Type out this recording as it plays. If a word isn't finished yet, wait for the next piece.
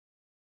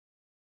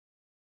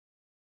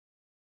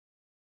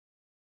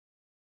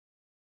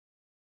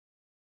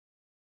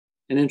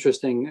an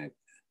interesting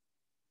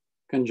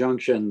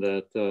conjunction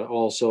that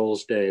All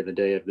Souls Day, the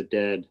Day of the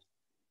Dead,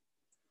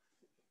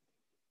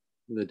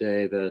 the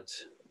day that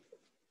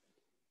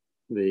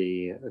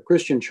the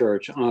Christian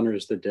Church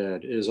honors the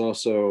dead, is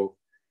also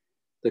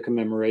the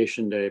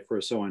commemoration day for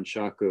Soyen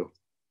Shaku.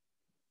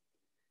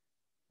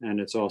 And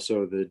it's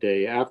also the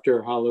day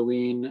after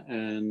Halloween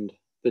and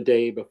the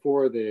day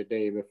before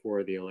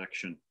the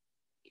election.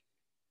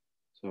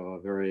 So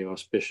a very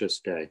auspicious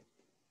day.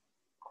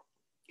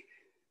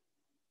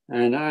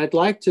 And I'd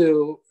like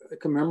to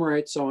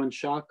commemorate Soyen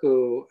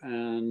Shaku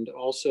and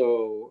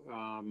also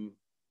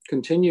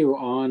continue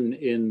on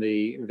in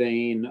the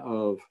vein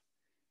of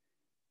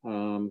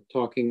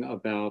talking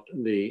about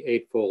the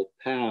Eightfold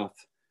Path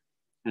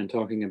and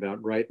talking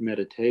about right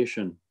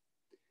meditation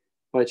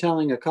by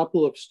telling a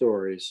couple of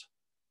stories.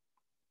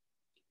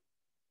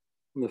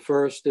 The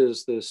first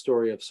is the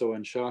story of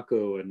Soyen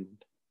Shaku and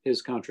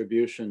his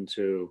contribution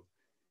to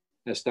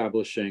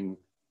establishing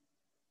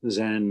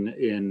Zen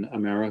in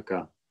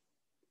America.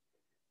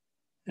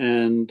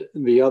 And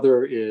the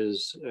other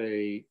is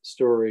a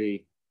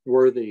story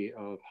worthy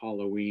of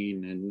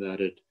Halloween in that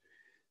it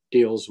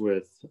deals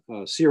with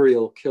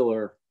serial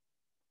killer,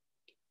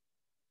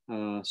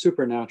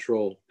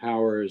 supernatural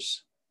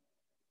powers,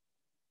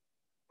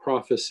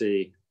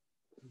 prophecy,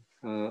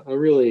 a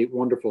really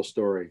wonderful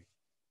story.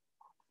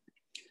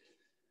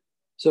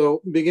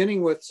 So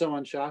beginning with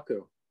Soyen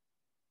Shaku,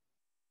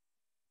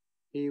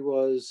 he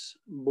was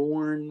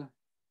born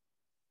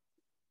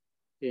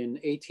in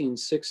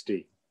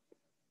 1860,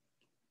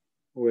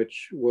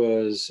 which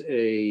was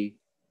a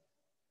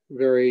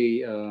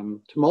very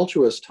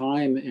tumultuous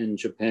time in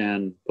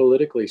Japan,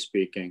 politically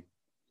speaking,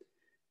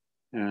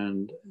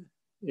 and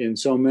in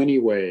so many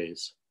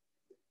ways.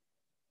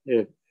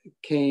 It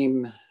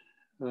came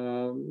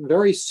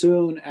very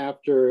soon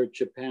after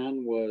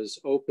Japan was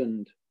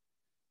opened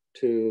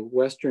to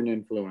Western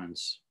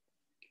influence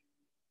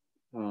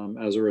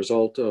as a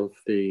result of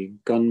the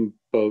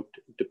gunboat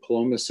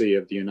diplomacy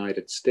of the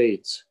United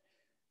States.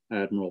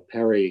 Admiral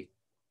Perry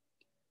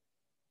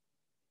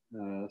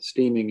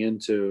steaming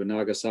into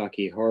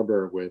Nagasaki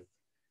Harbor with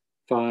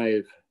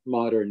 5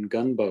 modern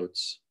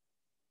gunboats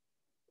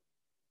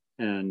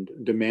and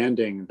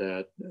demanding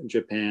that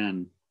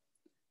Japan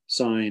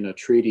sign a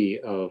treaty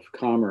of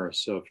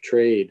commerce, of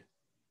trade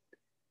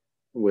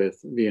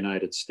with the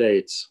United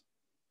States,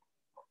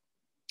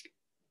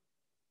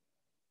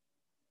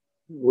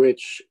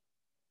 which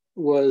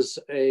was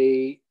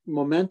a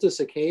momentous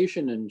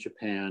occasion in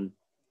Japan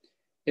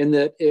in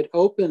that it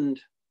opened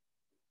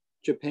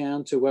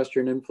Japan to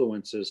Western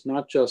influences,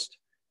 not just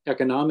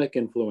economic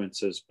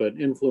influences, but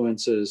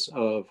influences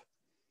of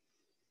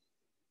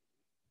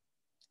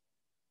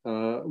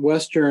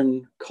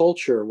Western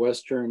culture,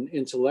 Western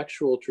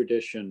intellectual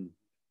tradition,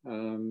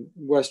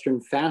 Western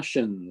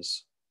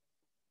fashions,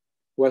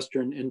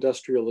 Western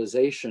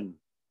industrialization.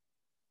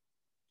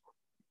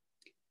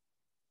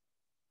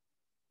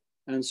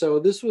 And so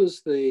this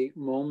was the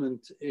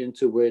moment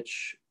into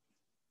which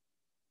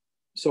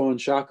Soyen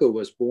Shaku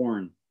was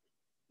born,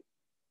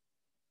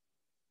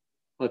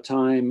 a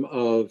time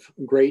of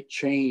great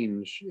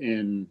change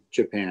in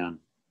Japan.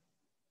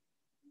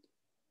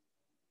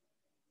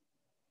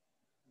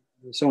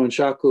 Soyen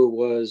Shaku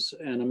was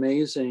an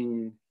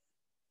amazing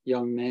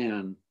young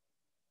man.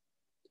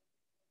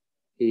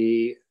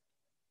 He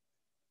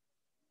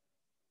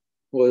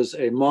was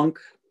a monk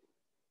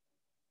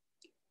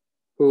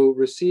who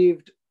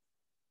received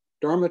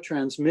Dharma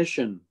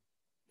transmission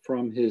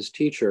from his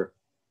teacher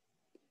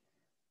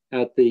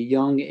at the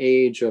young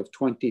age of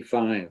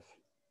 25.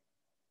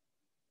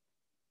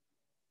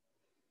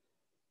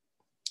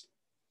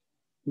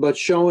 But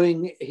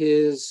showing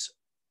his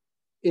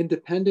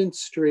independent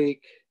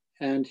streak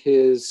and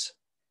his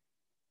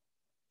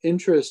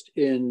interest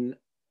in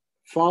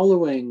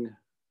following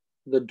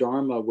the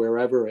Dharma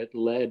wherever it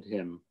led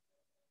him.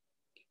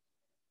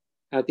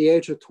 At the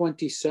age of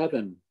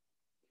 27,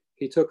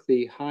 he took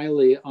the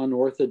highly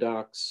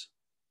unorthodox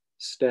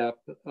step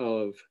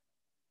of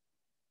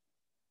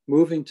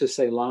moving to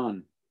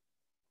Ceylon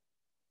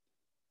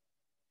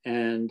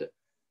and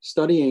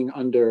studying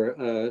under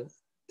a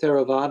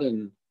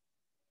Theravadan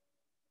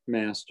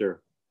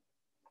master,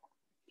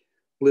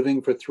 living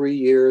for 3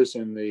 years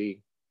in the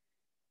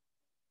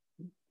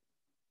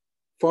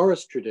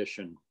forest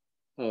tradition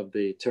of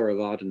the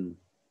Theravadan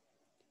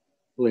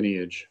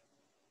lineage,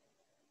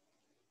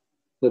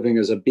 living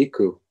as a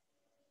bhikkhu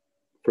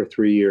for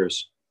 3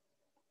 years.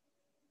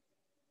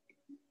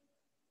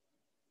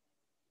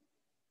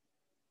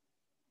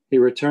 He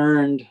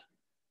returned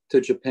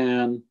to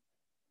Japan,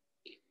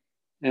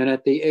 and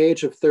at the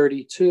age of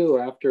 32,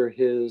 after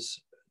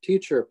his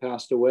teacher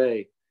passed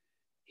away,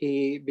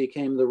 he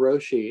became the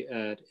Roshi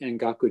at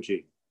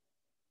Engakuji,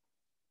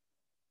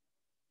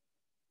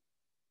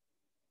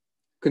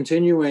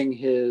 continuing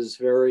his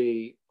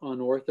very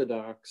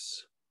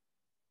unorthodox,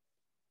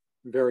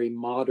 very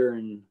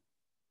modern,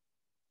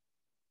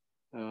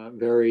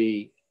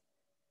 very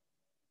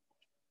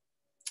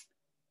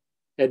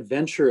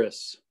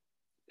adventurous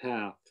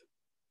path.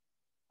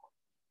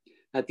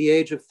 At the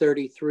age of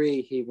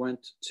 33, he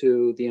went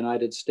to the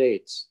United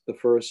States, the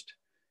first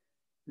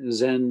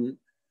Zen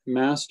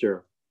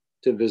master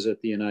to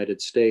visit the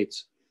United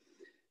States,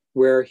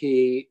 where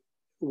he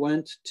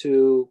went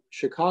to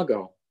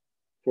Chicago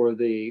for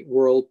the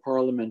World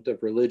Parliament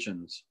of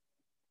Religions,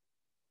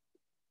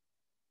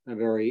 a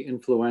very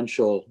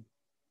influential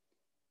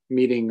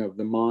meeting of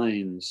the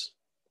minds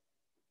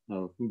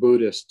of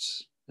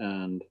Buddhists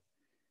and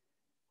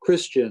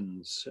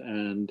Christians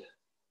and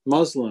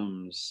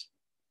Muslims,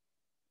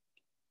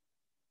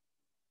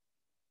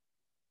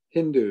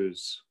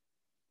 Hindus.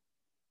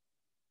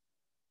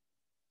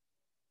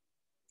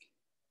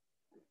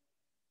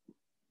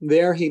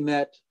 There he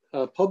met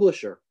a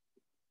publisher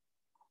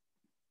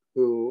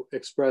who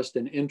expressed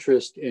an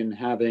interest in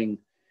having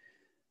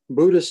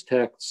Buddhist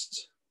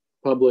texts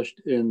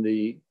published in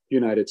the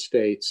United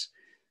States,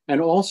 and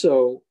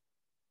also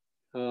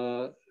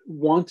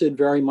wanted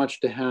very much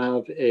to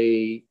have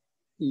a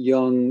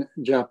young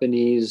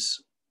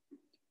Japanese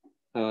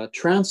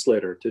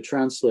translator to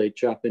translate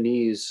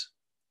Japanese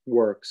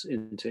works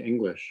into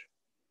English.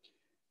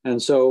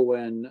 And so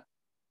when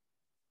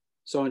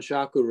Soyen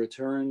Shaku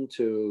returned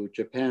to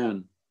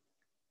Japan,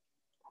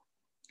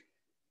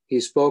 he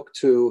spoke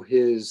to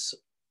his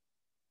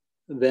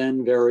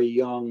then very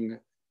young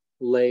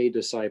lay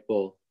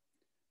disciple,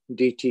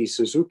 D.T.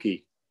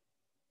 Suzuki,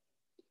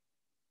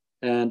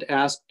 and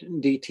asked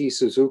D.T.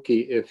 Suzuki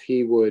if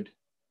he would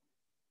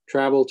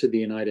travel to the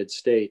United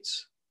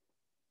States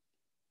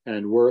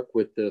and work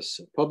with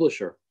this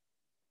publisher.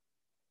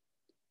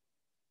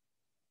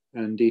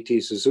 And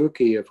D.T.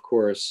 Suzuki, of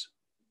course,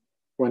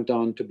 went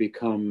on to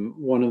become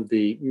one of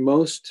the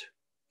most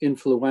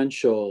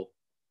influential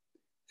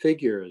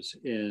figures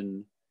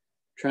in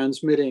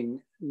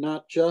transmitting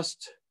not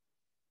just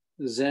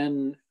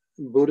Zen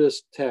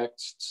Buddhist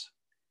texts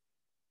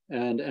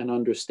and an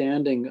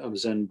understanding of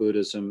Zen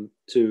Buddhism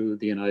to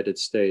the United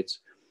States,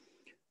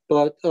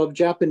 but of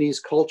Japanese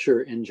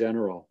culture in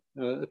general.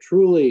 A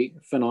truly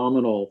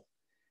phenomenal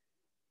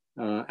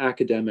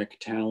academic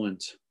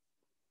talent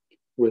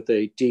with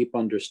a deep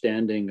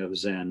understanding of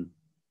Zen,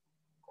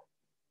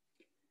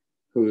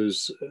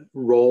 whose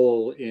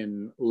role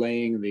in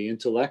laying the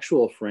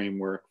intellectual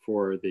framework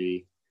for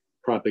the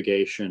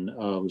propagation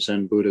of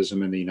Zen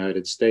Buddhism in the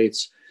United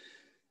States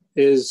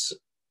is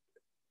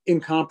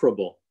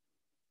incomparable.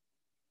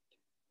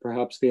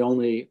 Perhaps the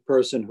only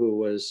person who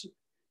was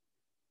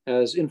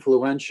as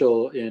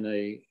influential in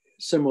a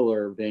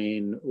similar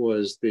vein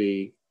was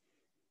the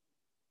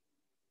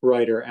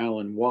writer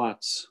Alan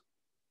Watts.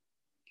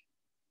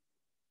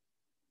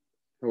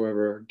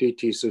 However,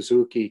 D.T.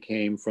 Suzuki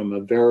came from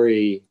a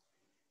very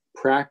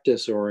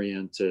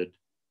practice-oriented,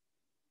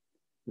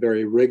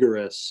 very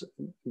rigorous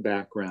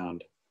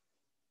background.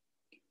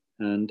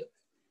 And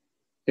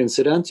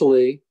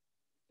incidentally,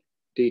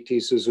 D.T.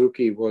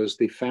 Suzuki was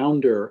the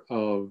founder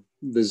of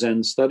the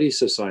Zen Study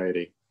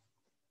Society,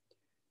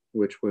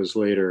 which was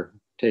later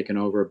taken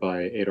over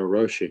by Edo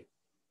Roshi.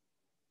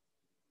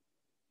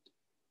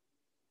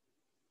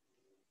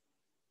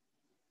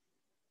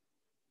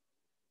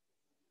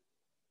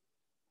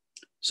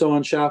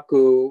 Soyen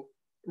Shaku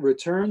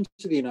returned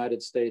to the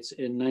United States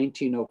in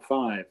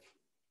 1905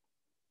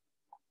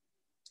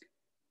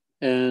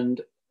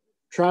 and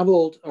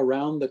traveled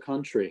around the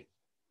country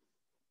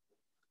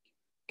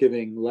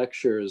giving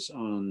lectures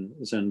on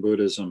Zen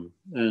Buddhism.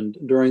 And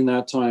during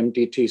that time,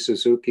 D.T.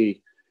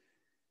 Suzuki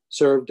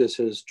served as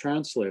his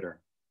translator.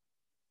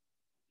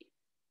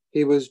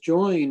 He was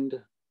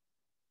joined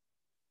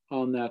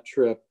on that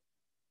trip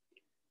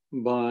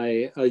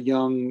by a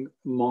young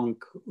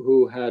monk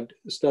who had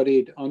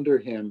studied under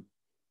him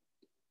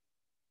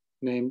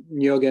named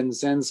Nyogen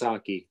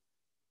Senzaki.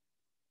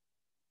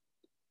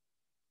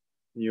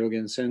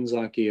 Nyogen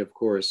Senzaki, of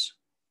course,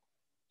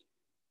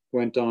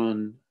 went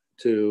on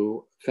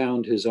to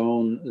found his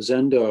own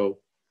Zendo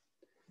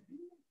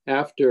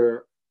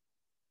after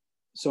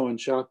Soyen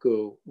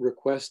Shaku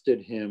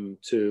requested him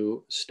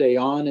to stay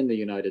on in the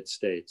United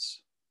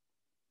States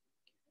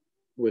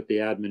with the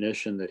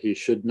admonition that he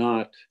should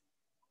not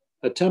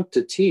attempt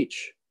to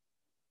teach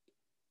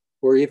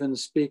or even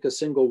speak a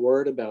single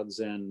word about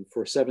Zen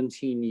for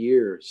 17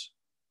 years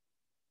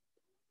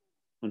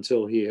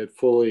until he had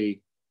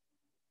fully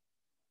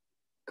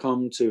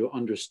come to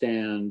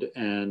understand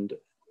and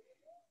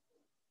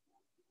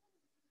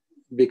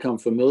become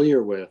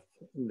familiar with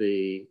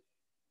the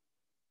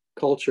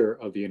culture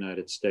of the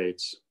United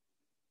States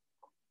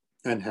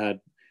and had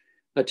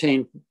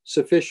attained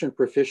sufficient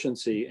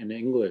proficiency in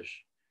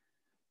English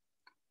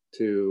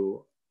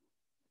to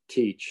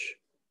teach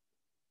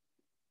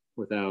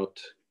without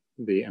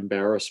the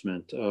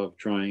embarrassment of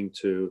trying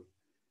to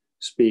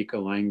speak a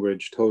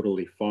language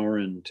totally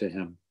foreign to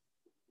him.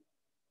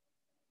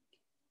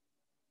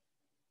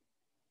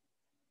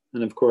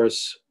 And of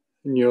course,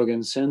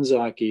 Nyogen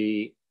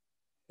Senzaki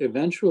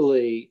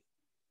eventually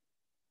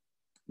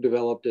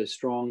developed a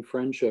strong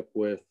friendship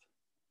with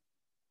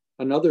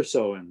another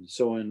Soyen,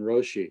 Soyen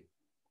Roshi,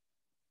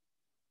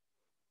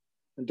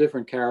 a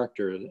different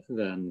character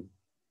than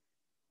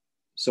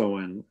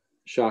Soyen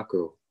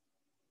Shaku,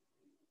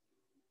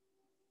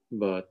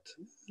 but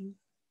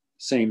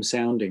same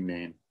sounding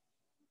name.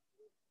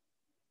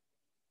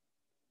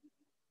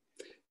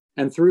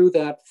 And through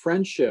that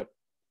friendship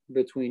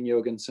between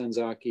Yogen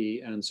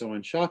Senzaki and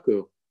Soen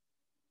Shaku,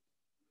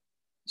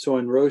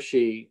 Soen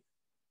Roshi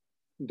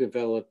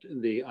developed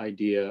the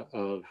idea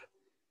of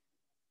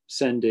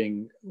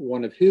sending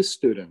one of his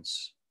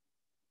students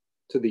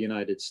to the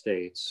United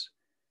States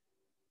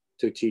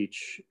to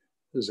teach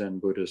Zen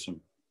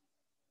Buddhism.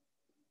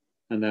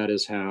 And that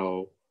is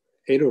how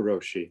Edo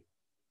Roshi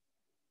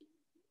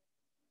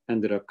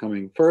ended up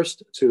coming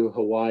first to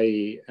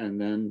Hawaii and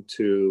then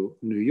to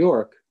New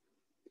York,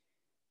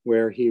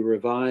 where he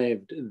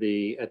revived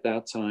the, at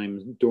that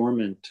time,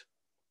 dormant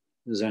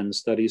Zen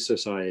Study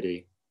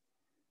Society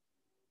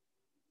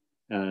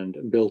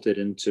and built it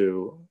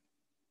into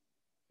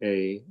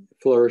a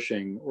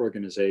flourishing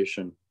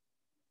organization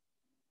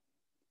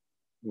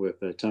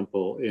with a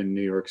temple in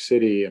New York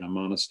City and a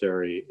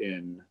monastery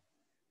in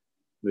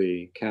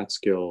the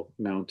Catskill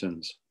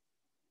Mountains.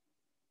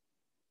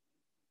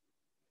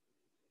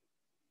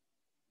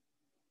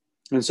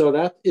 And so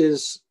that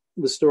is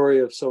the story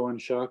of Soen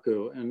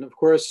Shaku. And of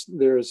course,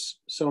 there's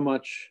so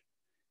much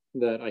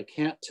that I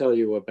can't tell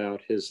you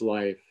about his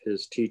life,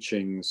 his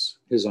teachings,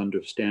 his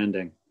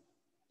understanding.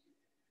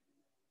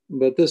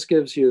 But this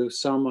gives you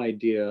some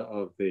idea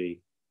of the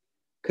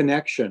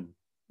connection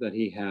that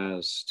he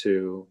has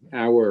to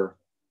our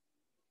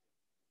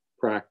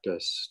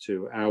practice,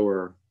 to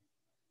our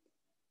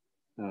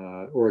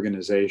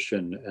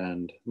organization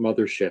and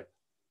mothership.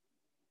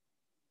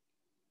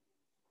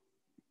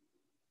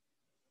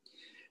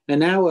 And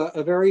now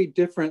a very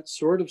different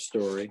sort of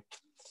story,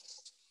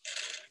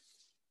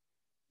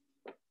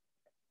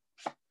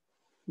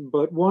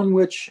 but one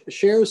which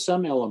shares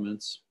some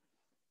elements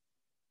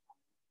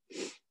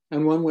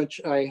and one which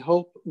I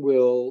hope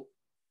will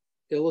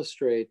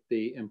illustrate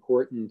the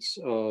importance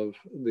of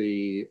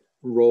the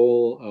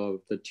role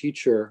of the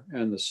teacher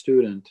and the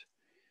student,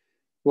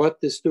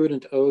 what the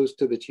student owes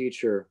to the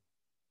teacher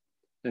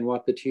and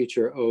what the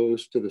teacher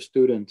owes to the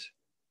student,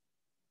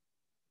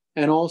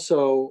 and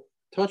also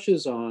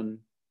touches on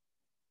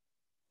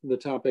the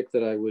topic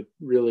that I would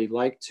really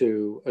like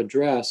to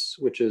address,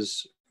 which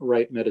is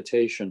right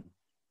meditation.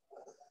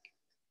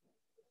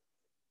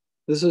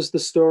 This is the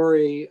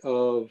story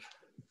of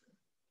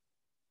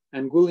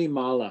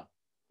Angulimala.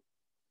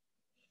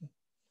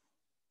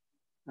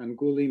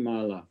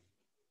 Angulimala.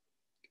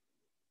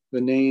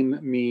 The name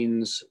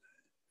means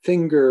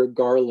finger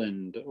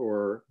garland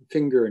or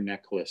finger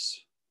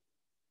necklace.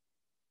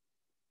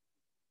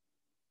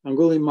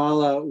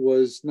 Angulimala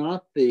was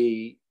not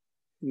the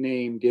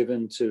name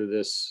given to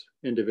this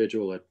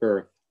individual at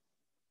birth.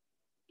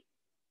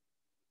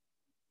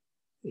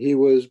 He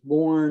was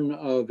born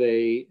of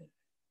a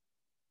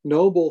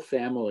noble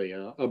family,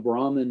 a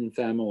Brahmin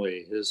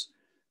family. His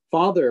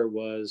father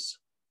was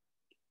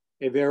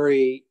a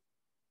very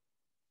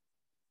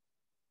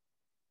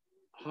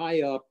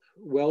high up,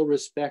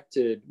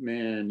 well-respected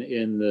man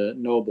in the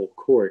noble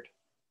court.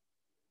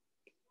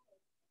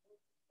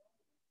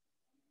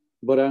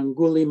 But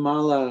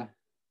Angulimala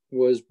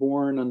was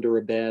born under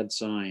a bad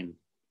sign,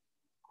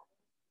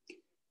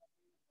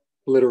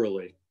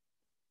 literally.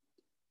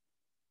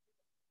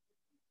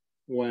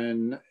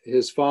 When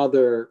his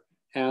father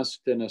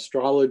asked an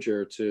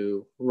astrologer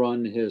to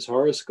run his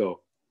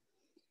horoscope,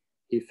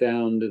 he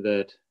found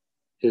that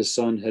his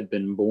son had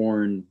been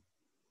born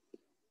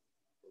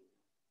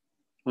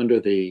under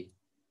the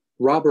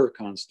robber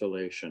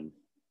constellation.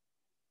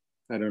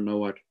 I don't know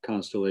what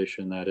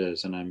constellation that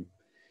is, and I'm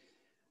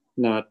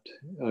not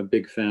a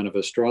big fan of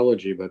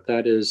astrology, but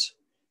that is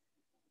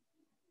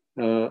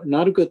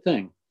not a good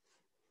thing,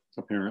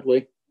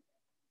 apparently.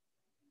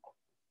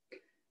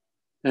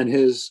 And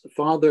his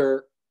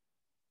father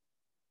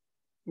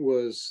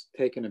was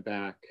taken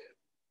aback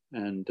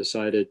and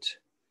decided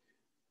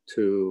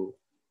to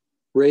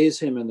raise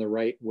him in the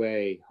right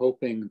way,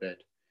 hoping that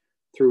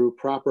through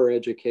proper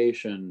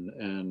education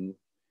and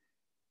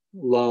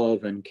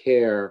love and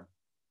care,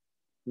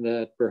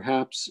 that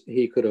perhaps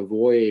he could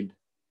avoid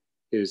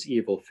his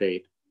evil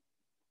fate.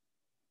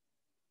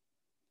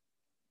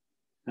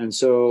 And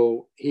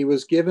so he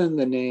was given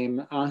the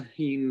name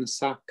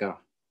Ahimsaka,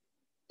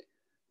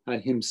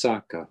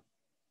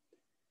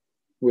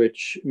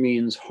 which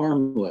means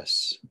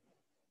harmless.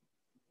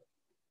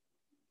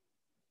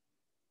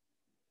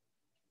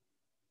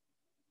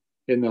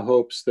 In the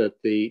hopes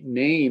that the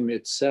name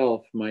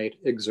itself might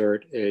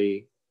exert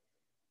a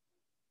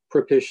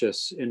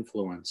propitious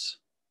influence.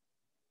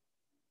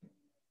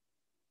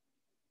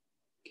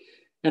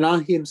 And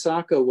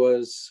Ahimsaka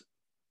was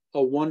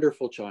a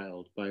wonderful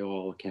child by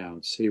all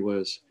accounts. He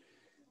was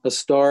a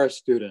star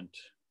student,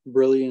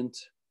 brilliant,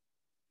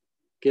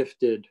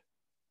 gifted,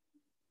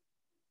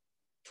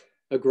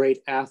 a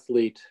great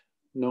athlete,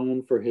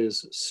 known for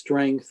his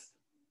strength,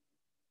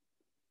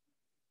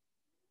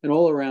 an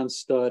all-around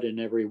stud in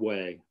every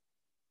way.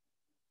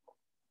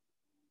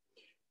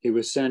 He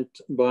was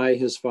sent by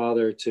his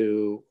father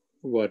to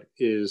what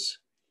is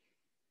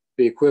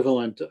the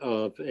equivalent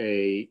of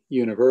a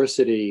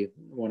university,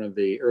 one of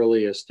the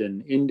earliest in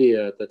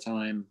India at the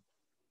time,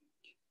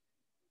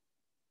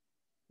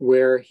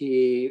 where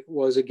he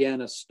was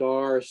again a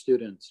star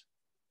student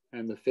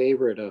and the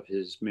favorite of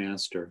his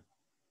master.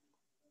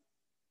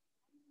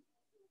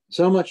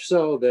 So much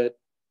so that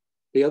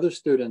the other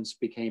students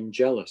became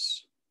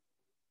jealous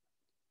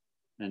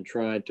and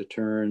tried to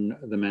turn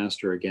the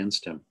master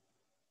against him.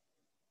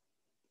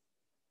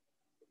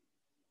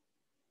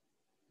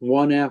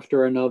 One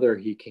after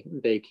another,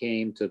 they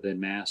came to the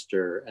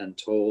master and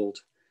told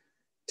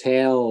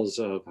tales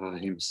of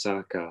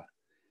Ahimsaka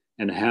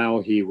and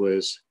how he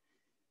was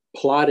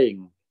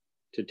plotting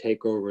to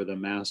take over the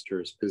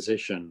master's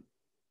position,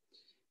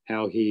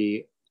 how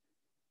he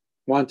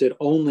wanted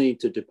only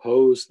to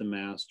depose the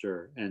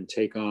master and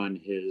take on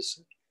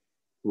his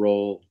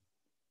role.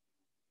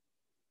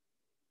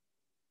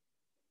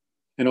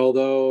 And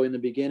although in the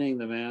beginning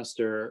the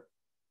master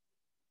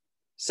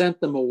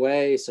sent them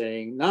away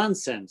saying,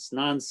 nonsense,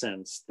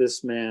 nonsense,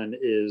 this man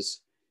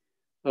is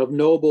of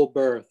noble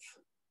birth,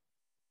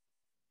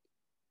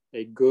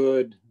 a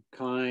good,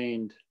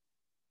 kind,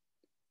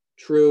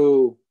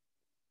 true,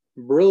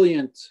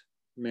 brilliant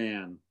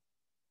man.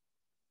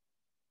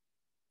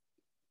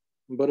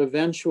 But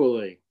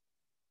eventually,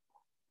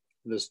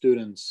 the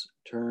students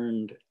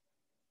turned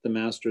the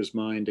master's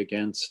mind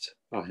against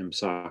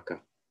Ahimsaka.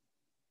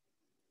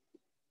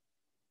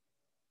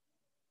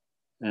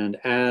 And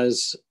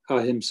as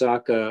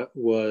Ahimsaka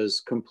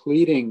was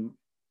completing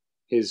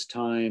his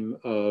time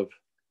of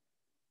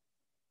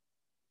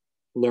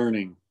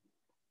learning,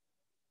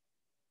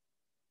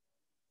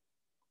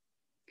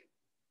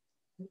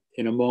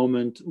 in a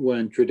moment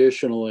when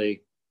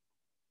traditionally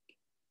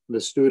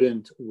the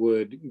student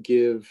would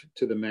give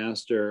to the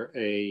master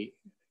a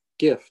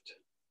gift,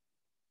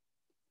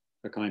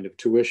 a kind of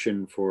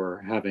tuition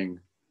for having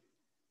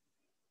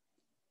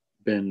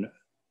been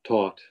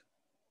taught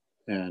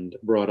and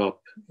brought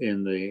up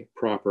in the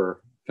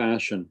proper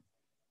fashion.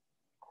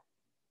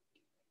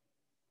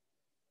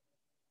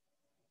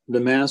 The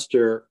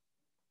master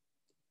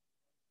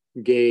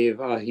gave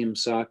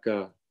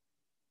Ahimsaka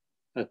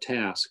a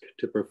task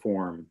to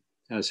perform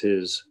as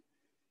his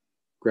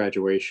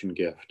graduation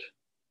gift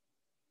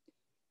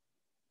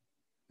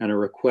and a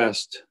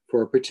request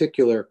for a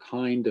particular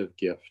kind of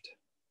gift.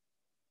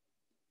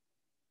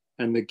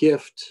 And the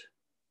gift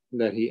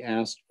that he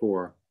asked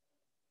for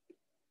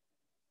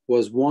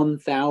was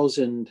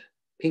 1,000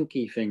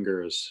 pinky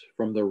fingers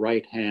from the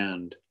right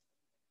hand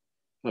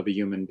of a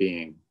human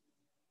being.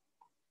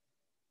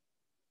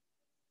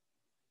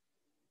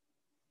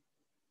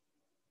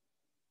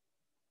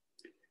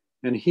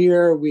 And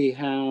here we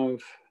have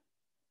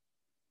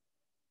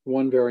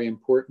one very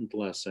important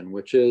lesson,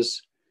 which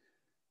is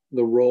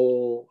the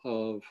role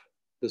of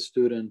the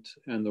student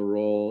and the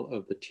role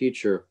of the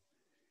teacher,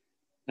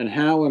 and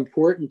how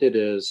important it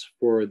is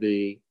for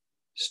the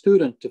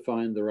student to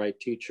find the right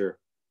teacher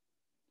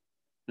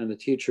and the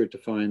teacher to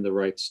find the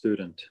right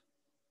student.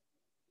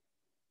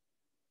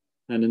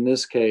 And in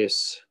this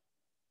case,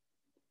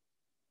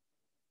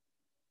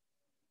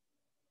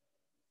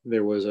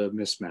 there was a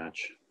mismatch.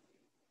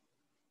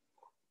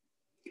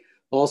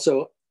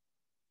 Also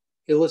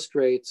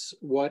illustrates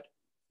what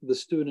the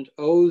student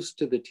owes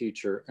to the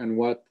teacher and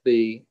what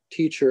the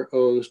teacher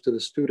owes to the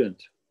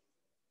student.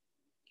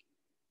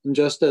 And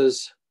just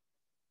as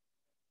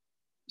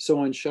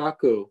Soyen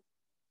Shaku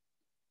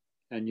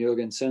and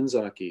Nyogen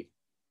Senzaki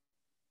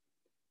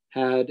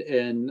had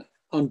an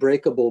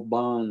unbreakable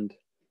bond,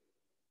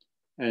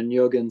 and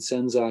Nyogen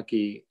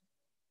Senzaki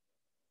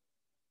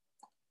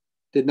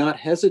did not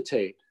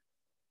hesitate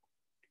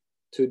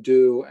to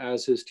do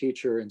as his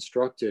teacher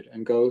instructed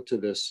and go to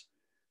this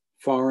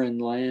foreign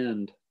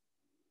land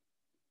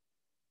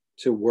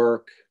to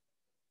work,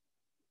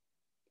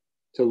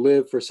 to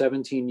live for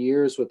 17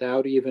 years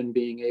without even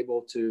being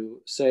able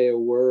to say a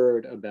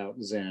word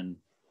about Zen.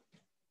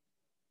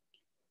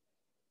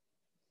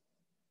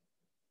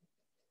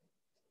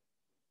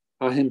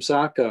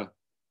 Ahimsaka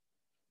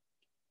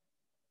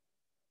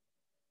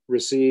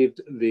received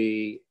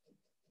the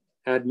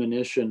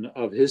admonition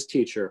of his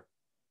teacher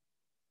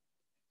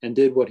and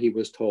did what he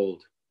was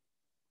told.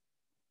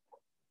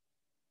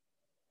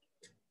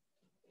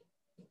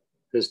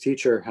 His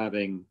teacher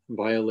having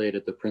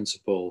violated the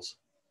principles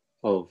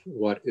of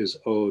what is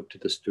owed to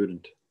the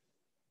student.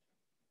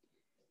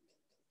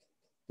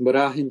 But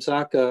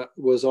Ahimsaka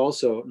was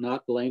also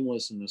not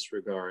blameless in this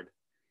regard.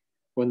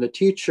 When the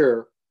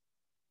teacher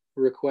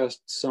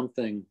requests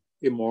something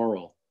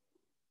immoral,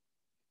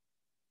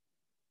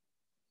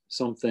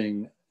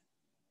 something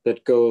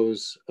that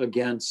goes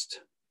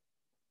against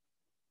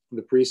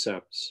the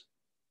precepts,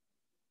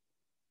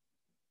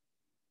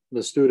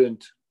 the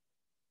student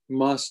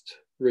must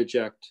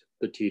reject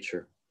the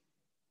teacher,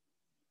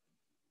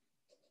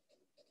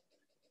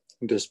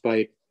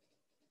 despite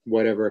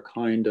whatever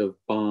kind of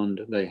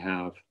bond they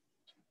have.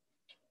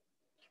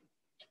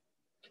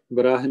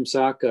 But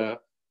Ahimsaka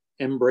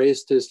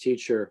embraced his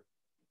teacher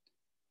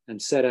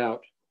and set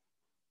out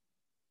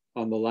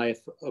on the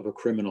life of a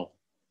criminal,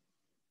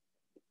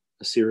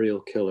 a serial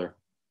killer,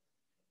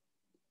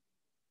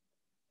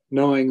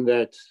 knowing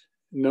that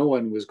no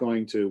one was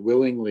going to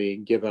willingly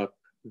give up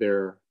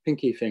their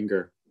pinky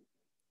finger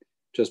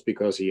just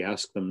because he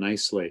asked them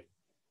nicely.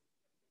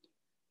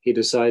 He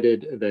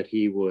decided that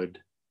he would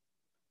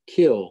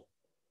kill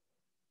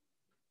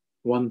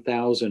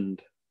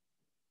 1,000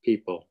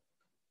 people,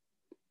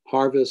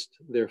 harvest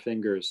their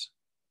fingers,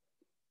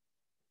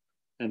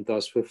 and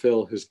thus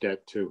fulfill his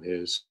debt to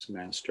his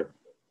master.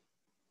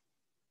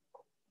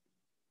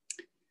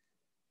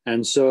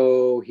 And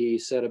so he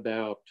set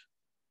about,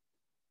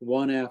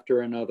 one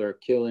after another,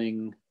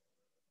 killing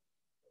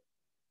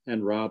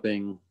and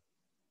robbing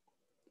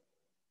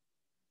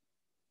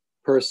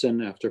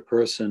person after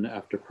person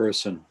after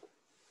person.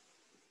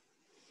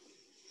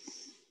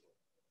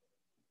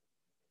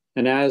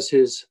 And as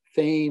his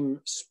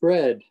fame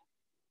spread,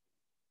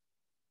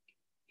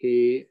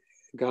 he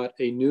got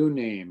a new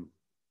name,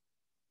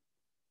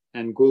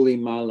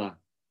 Angulimala,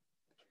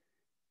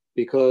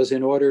 because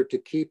in order to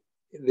keep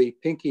the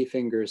pinky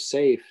fingers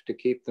safe, to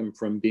keep them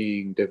from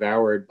being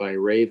devoured by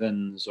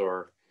ravens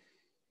or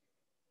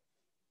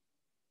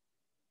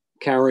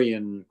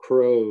carrion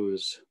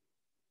crows,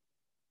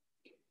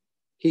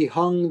 he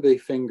hung the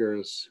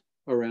fingers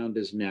around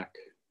his neck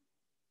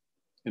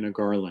in a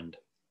garland,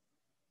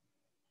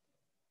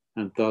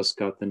 and thus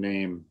got the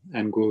name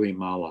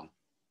Angulimala.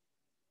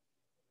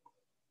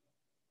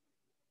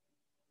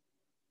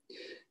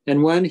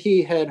 And when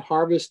he had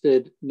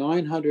harvested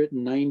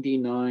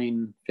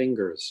 999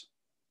 fingers,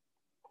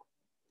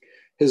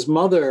 his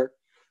mother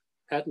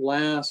at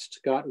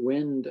last got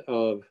wind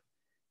of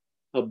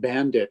a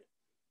bandit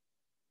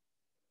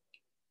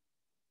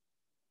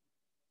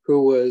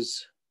who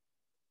was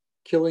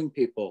killing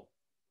people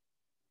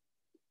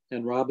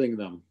and robbing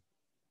them.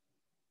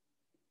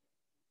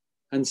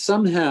 And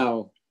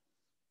somehow,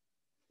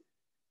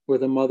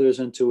 with a mother's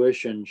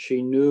intuition,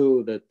 she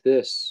knew that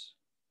this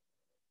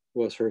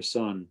was her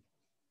son,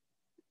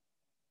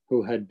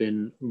 who had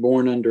been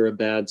born under a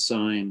bad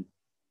sign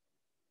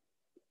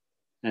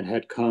and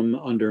had come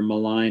under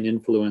malign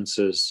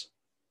influences.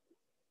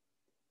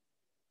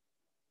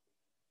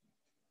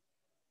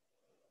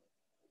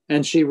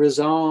 And she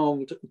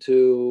resolved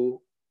to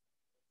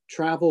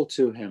travel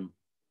to him,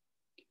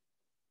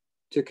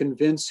 to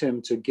convince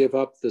him to give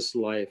up this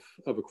life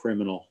of a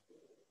criminal.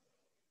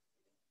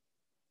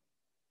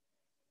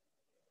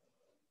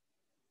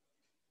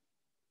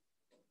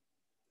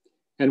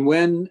 And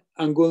when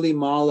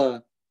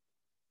Angulimala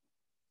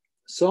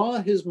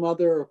saw his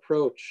mother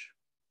approach,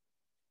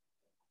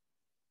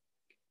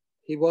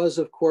 he was,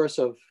 of course,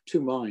 of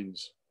two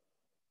minds.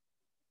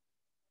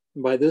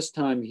 By this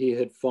time, he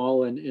had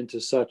fallen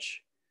into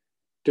such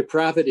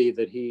depravity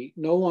that he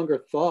no longer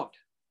thought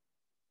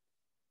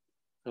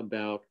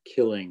about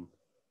killing,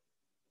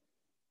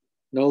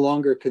 no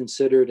longer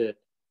considered it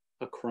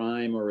a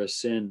crime or a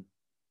sin.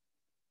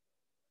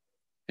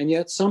 And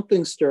yet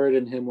something stirred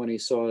in him when he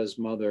saw his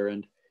mother,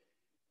 and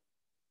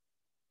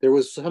there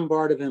was some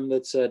part of him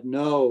that said,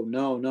 no,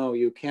 no, no,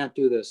 you can't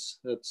do this.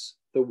 That's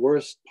the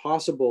worst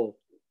possible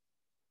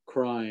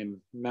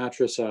crime,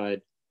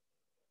 matricide.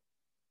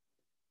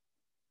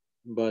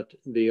 But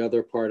the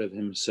other part of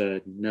him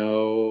said,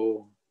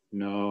 no,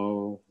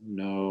 no,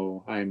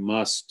 no, I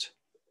must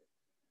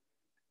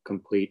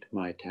complete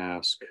my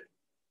task.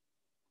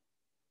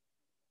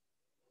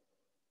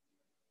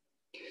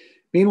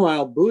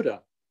 Meanwhile,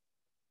 Buddha,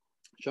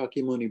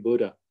 Shakyamuni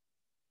Buddha,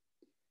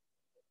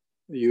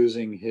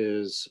 using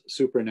his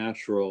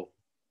supernatural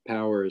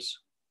powers,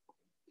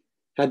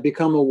 had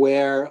become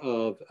aware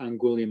of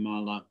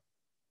Angulimala,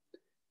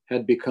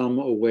 had become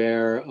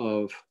aware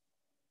of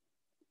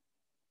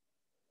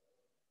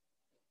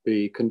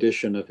the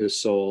condition of his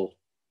soul,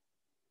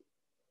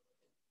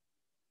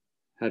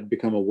 had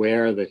become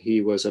aware that he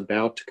was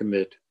about to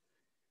commit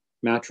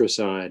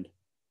matricide,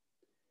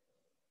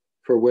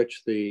 for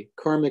which the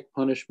karmic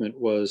punishment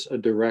was a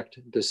direct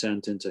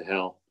descent into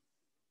hell.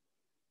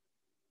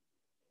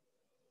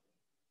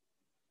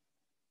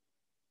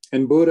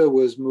 And Buddha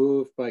was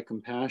moved by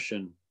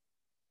compassion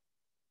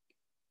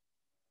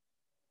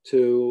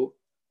to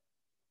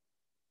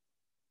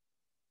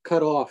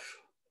cut off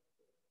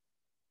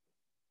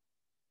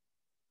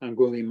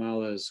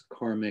Angulimala's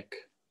karmic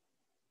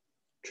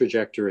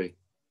trajectory.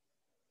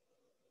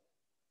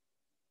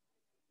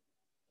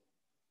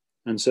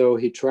 And so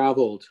he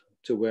traveled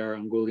to where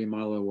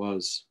Angulimala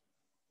was,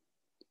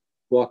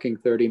 walking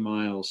 30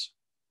 miles.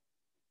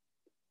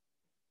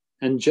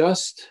 And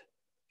just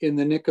in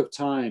the nick of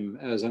time,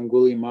 as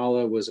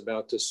Angulimala was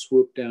about to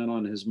swoop down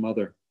on his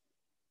mother,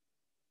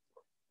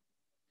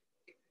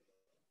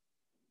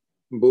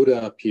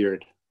 Buddha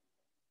appeared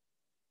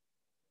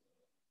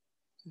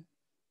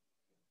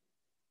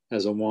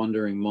as a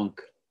wandering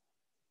monk.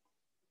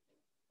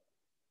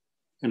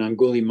 And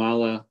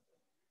Angulimala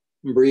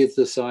breathed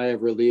a sigh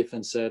of relief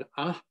and said,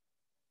 I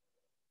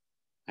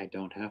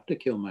don't have to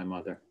kill my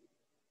mother.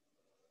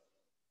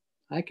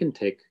 I can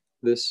take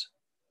this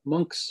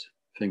monk's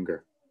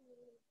finger.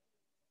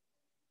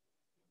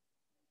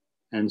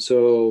 And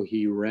so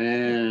he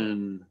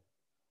ran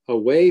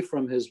away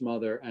from his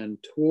mother and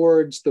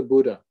towards the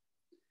Buddha,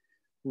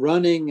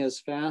 running as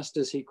fast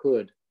as he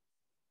could.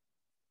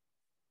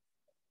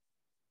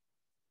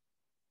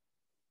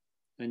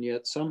 And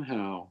yet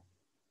somehow,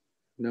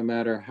 no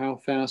matter how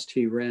fast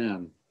he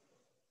ran,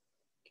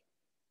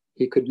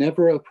 he could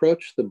never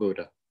approach the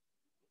Buddha.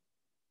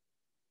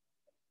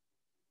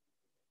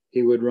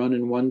 He would run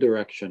in one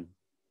direction,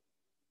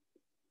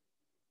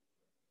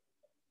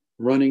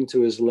 running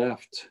to his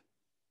left,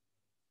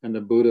 and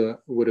the Buddha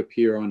would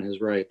appear on his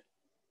right.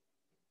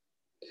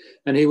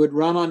 And he would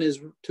run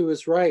to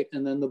his right,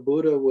 and then the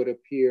Buddha would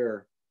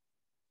appear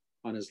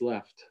on his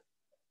left.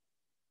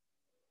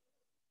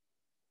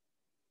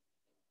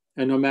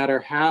 And no matter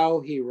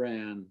how he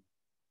ran,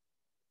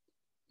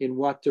 in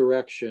what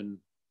direction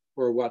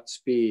or what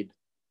speed,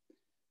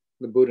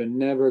 the Buddha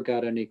never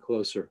got any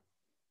closer.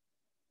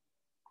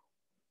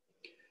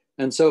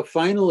 And so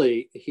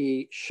finally,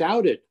 he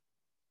shouted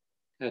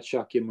at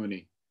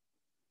Shakyamuni,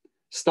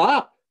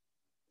 "Stop!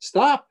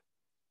 Stop!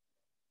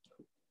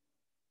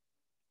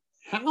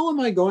 How am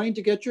I going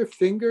to get your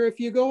finger if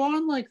you go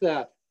on like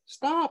that?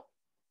 Stop!"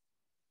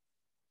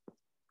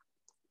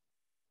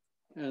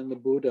 And the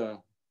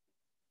Buddha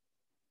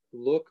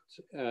looked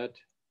at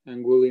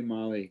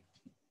Angulimala,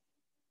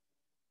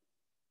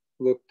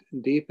 looked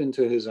deep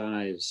into his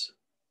eyes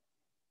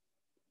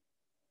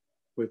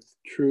with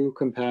true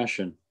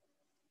compassion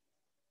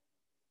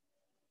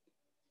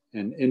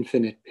and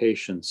infinite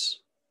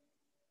patience,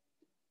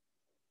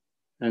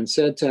 and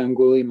said to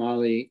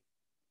Angulimala,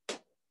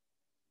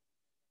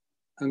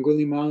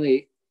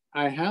 "Angulimala,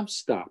 I have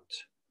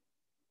stopped.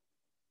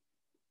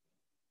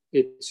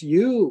 It's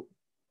you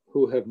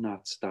who have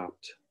not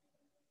stopped."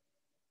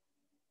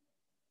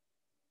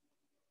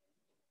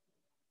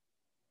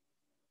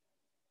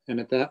 And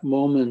at that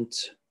moment,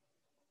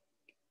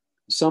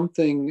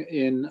 something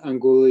in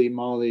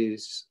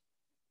Angulimala's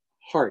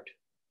heart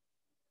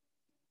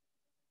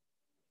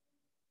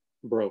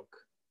broke.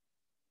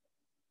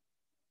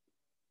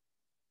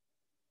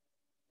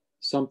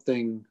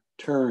 Something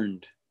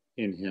turned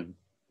in him.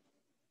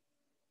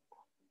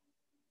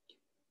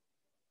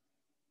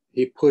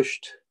 He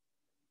pushed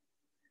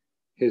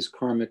his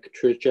karmic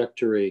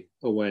trajectory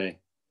away.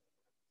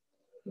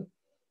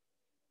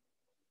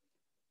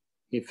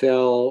 He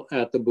fell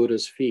at the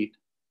Buddha's feet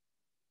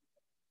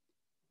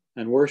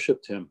and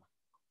worshiped him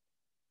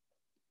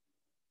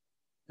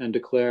and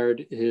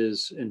declared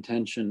his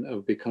intention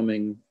of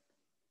becoming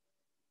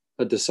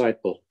a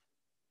disciple.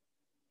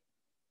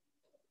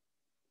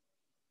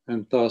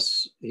 And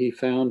thus he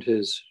found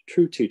his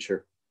true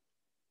teacher.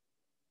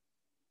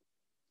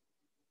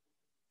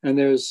 And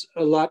there's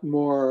a lot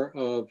more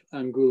of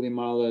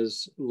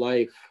Angulimala's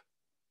life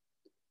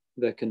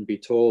that can be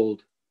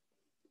told.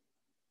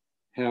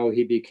 How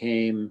he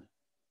became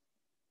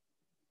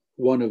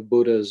one of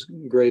Buddha's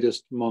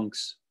greatest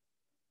monks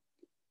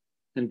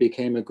and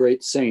became a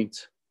great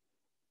saint,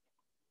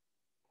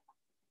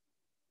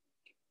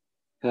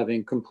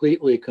 having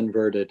completely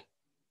converted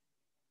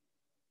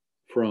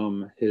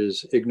from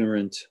his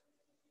ignorant,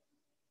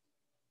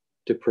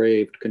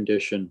 depraved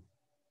condition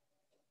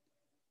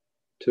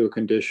to a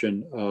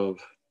condition of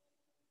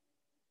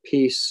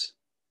peace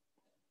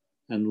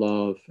and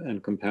love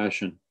and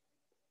compassion.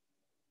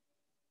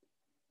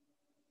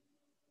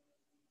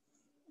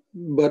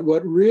 But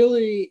what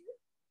really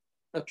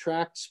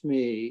attracts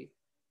me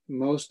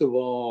most of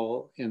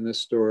all in this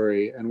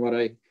story, and what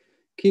I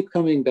keep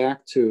coming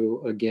back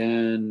to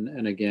again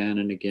and again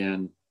and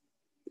again,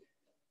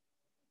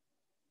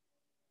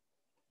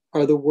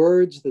 are the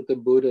words that the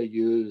Buddha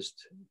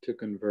used to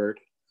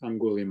convert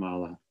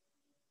Angulimala.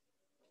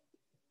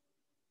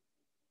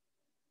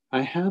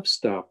 I have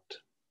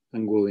stopped,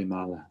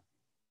 Angulimala.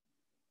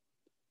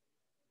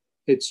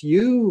 It's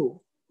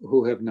you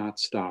who have not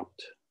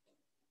stopped.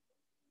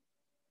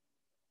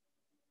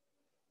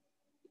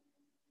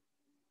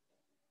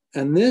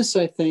 And this,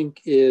 I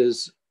think,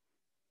 is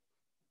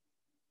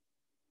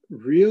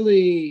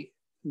really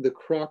the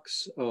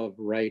crux of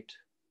right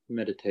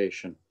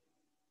meditation.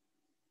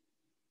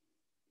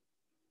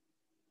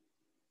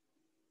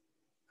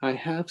 I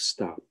have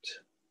stopped.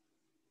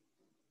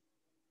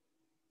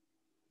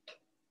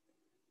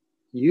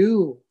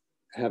 You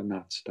have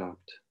not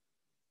stopped.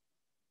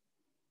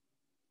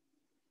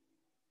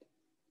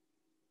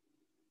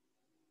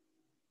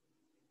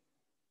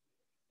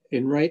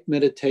 In right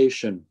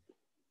meditation,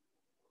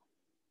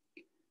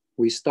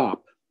 we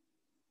stop.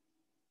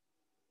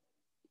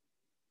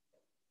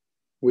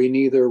 We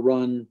neither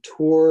run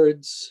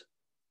towards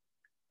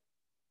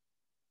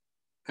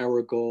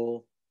our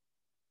goal,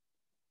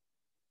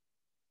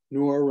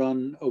 nor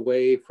run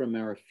away from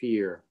our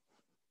fear.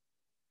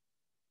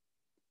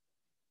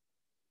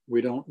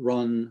 We don't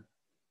run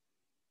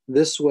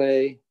this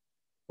way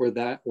or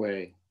that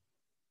way,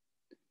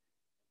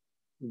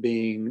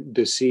 being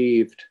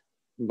deceived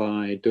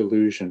by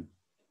delusion.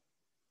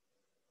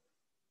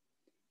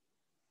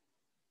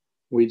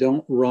 We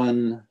don't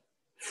run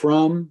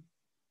from,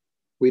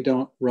 we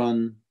don't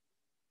run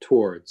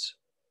towards.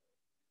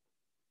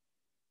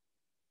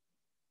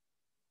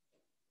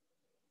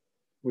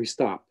 we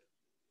stop.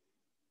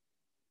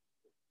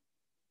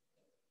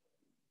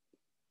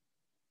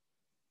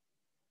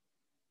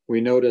 We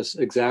notice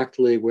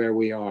exactly where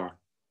we are.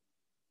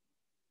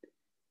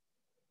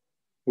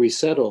 We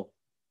settle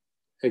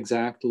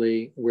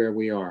exactly where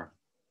we are.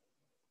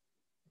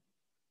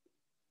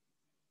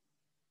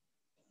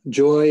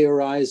 Joy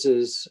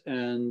arises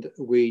and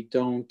we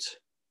don't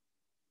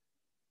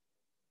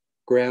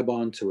grab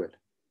onto it.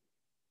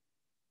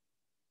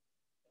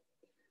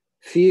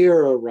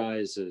 Fear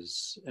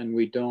arises and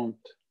we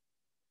don't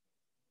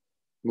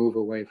move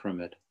away from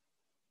it.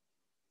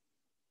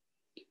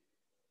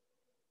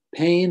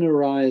 Pain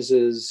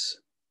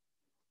arises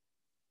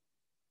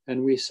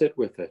and we sit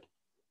with it.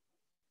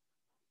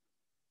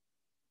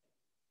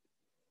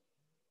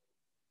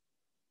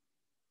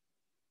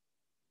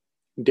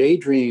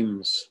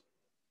 Daydreams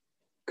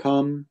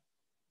come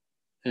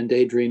and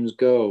daydreams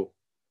go,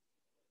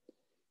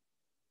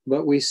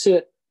 but we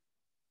sit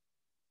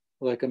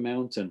like a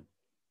mountain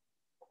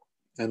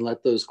and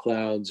let those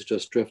clouds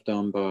just drift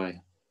on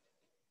by.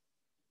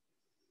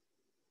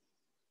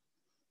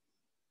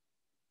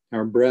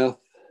 Our breath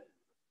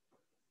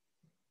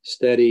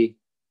steady,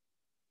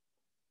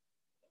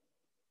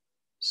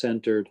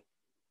 centered.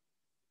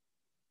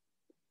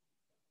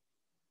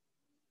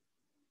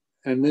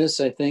 And this,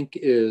 I think,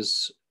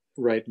 is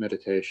right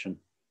meditation.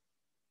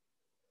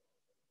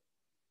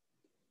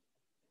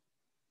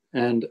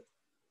 And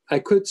I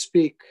could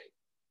speak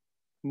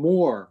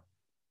more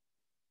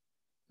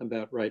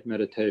about right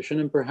meditation,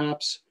 and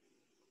perhaps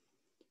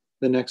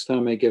the next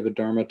time I give a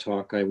Dharma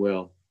talk, I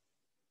will.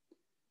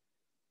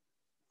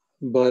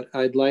 But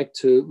I'd like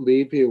to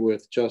leave you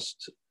with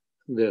just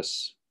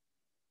this.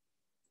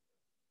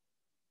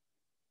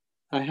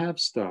 I have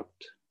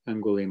stopped,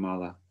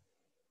 Angulimala.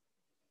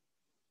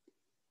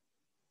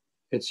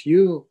 It's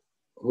you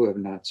who have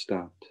not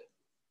stopped.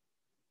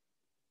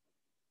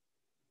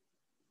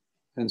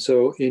 And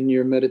so in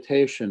your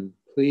meditation,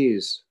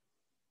 please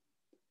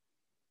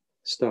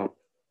stop.